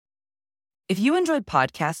If you enjoyed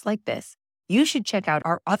podcasts like this, you should check out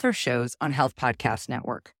our other shows on Health Podcast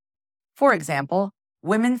Network. For example,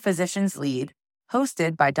 Women Physicians Lead,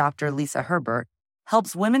 hosted by Dr. Lisa Herbert,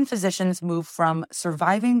 helps women physicians move from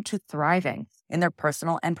surviving to thriving in their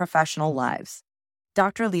personal and professional lives.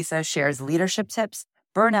 Dr. Lisa shares leadership tips,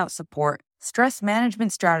 burnout support, stress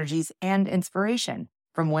management strategies, and inspiration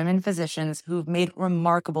from women physicians who've made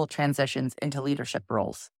remarkable transitions into leadership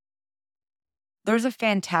roles. There's a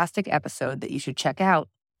fantastic episode that you should check out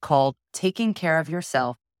called Taking Care of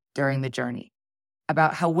Yourself During the Journey,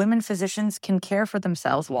 about how women physicians can care for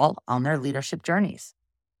themselves while on their leadership journeys.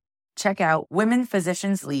 Check out Women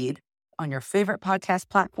Physicians Lead on your favorite podcast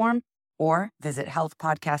platform or visit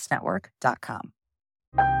healthpodcastnetwork.com.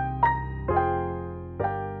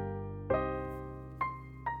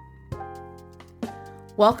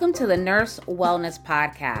 Welcome to the Nurse Wellness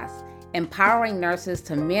Podcast, empowering nurses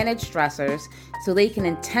to manage stressors so they can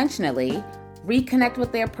intentionally reconnect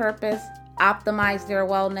with their purpose, optimize their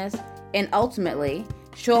wellness, and ultimately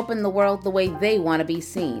show up in the world the way they want to be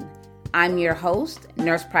seen. I'm your host,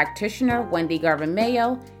 nurse practitioner Wendy Garvin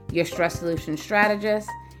Mayo, your stress solution strategist.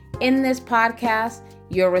 In this podcast,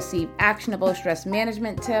 you'll receive actionable stress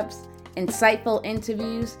management tips, insightful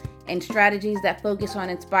interviews, and strategies that focus on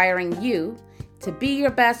inspiring you to be your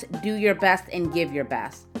best, do your best, and give your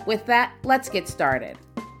best. With that, let's get started.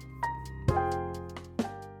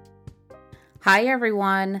 Hi,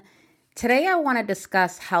 everyone. Today, I want to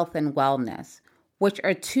discuss health and wellness, which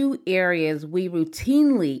are two areas we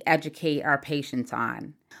routinely educate our patients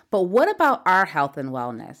on. But what about our health and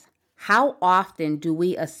wellness? How often do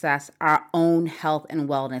we assess our own health and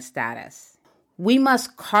wellness status? We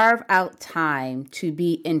must carve out time to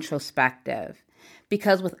be introspective,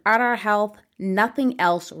 because without our health, nothing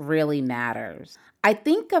else really matters. I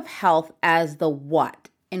think of health as the what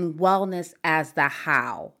and wellness as the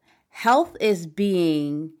how. Health is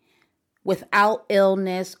being without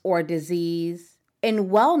illness or disease,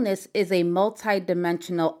 and wellness is a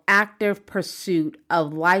multidimensional active pursuit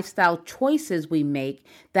of lifestyle choices we make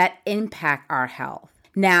that impact our health.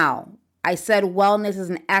 Now, I said wellness is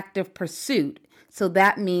an active pursuit, so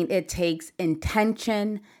that means it takes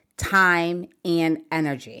intention, time, and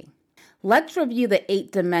energy. Let's review the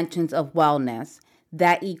 8 dimensions of wellness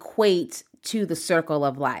that equates to the circle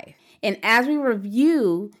of life. And as we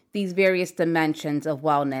review these various dimensions of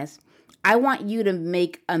wellness, I want you to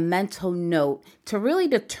make a mental note to really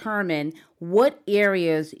determine what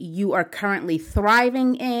areas you are currently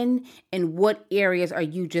thriving in and what areas are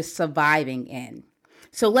you just surviving in.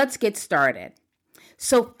 So let's get started.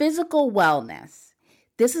 So physical wellness.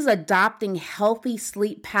 This is adopting healthy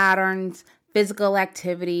sleep patterns, physical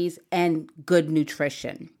activities, and good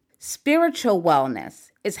nutrition. Spiritual wellness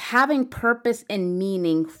is having purpose and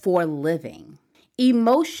meaning for living.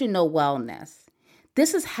 Emotional wellness.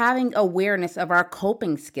 This is having awareness of our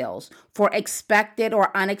coping skills for expected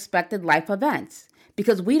or unexpected life events,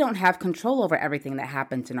 because we don't have control over everything that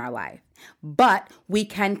happens in our life, but we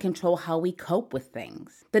can control how we cope with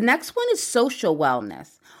things. The next one is social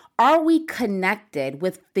wellness. Are we connected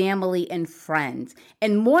with family and friends?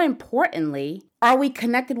 And more importantly, are we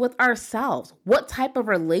connected with ourselves? What type of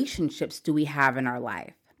relationships do we have in our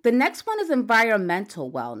life? The next one is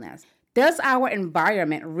environmental wellness. Does our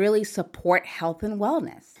environment really support health and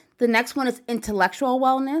wellness? The next one is intellectual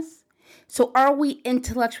wellness. So are we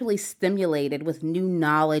intellectually stimulated with new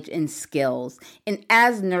knowledge and skills? And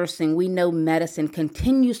as nursing, we know medicine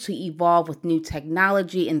continues to evolve with new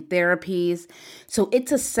technology and therapies. So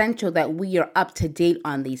it's essential that we are up to date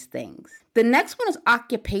on these things. The next one is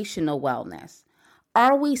occupational wellness.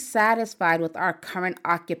 Are we satisfied with our current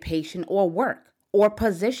occupation or work or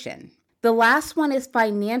position? The last one is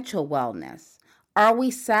financial wellness. Are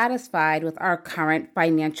we satisfied with our current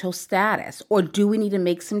financial status, or do we need to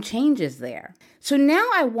make some changes there? So now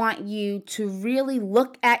I want you to really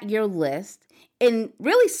look at your list and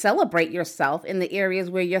really celebrate yourself in the areas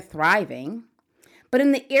where you're thriving. But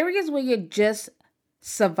in the areas where you're just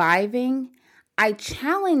surviving, I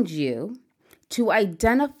challenge you to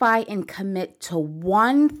identify and commit to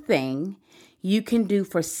one thing you can do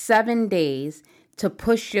for 7 days to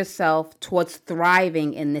push yourself towards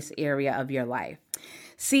thriving in this area of your life.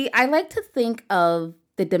 See, I like to think of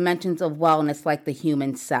the dimensions of wellness like the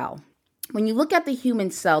human cell. When you look at the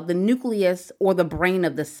human cell, the nucleus or the brain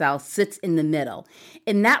of the cell sits in the middle,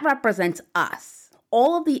 and that represents us.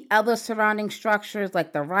 All of the other surrounding structures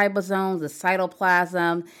like the ribosomes, the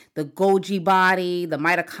cytoplasm, the Golgi body, the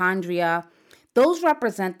mitochondria, those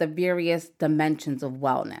represent the various dimensions of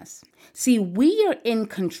wellness. See, we are in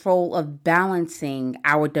control of balancing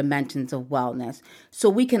our dimensions of wellness so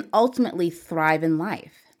we can ultimately thrive in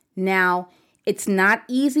life. Now, It's not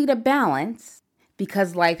easy to balance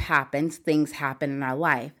because life happens, things happen in our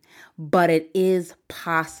life, but it is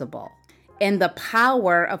possible. And the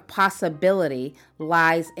power of possibility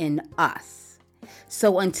lies in us.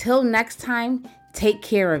 So until next time, take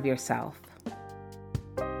care of yourself.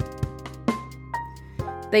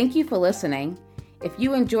 Thank you for listening. If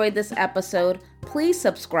you enjoyed this episode, please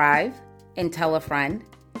subscribe and tell a friend.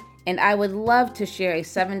 And I would love to share a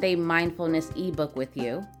 7-day mindfulness ebook with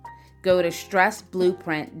you. Go to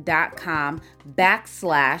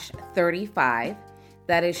stressblueprint.com/35.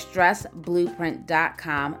 That is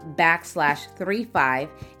stressblueprint.com/35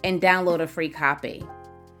 and download a free copy.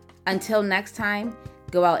 Until next time,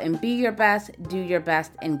 go out and be your best, do your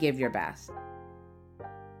best, and give your best.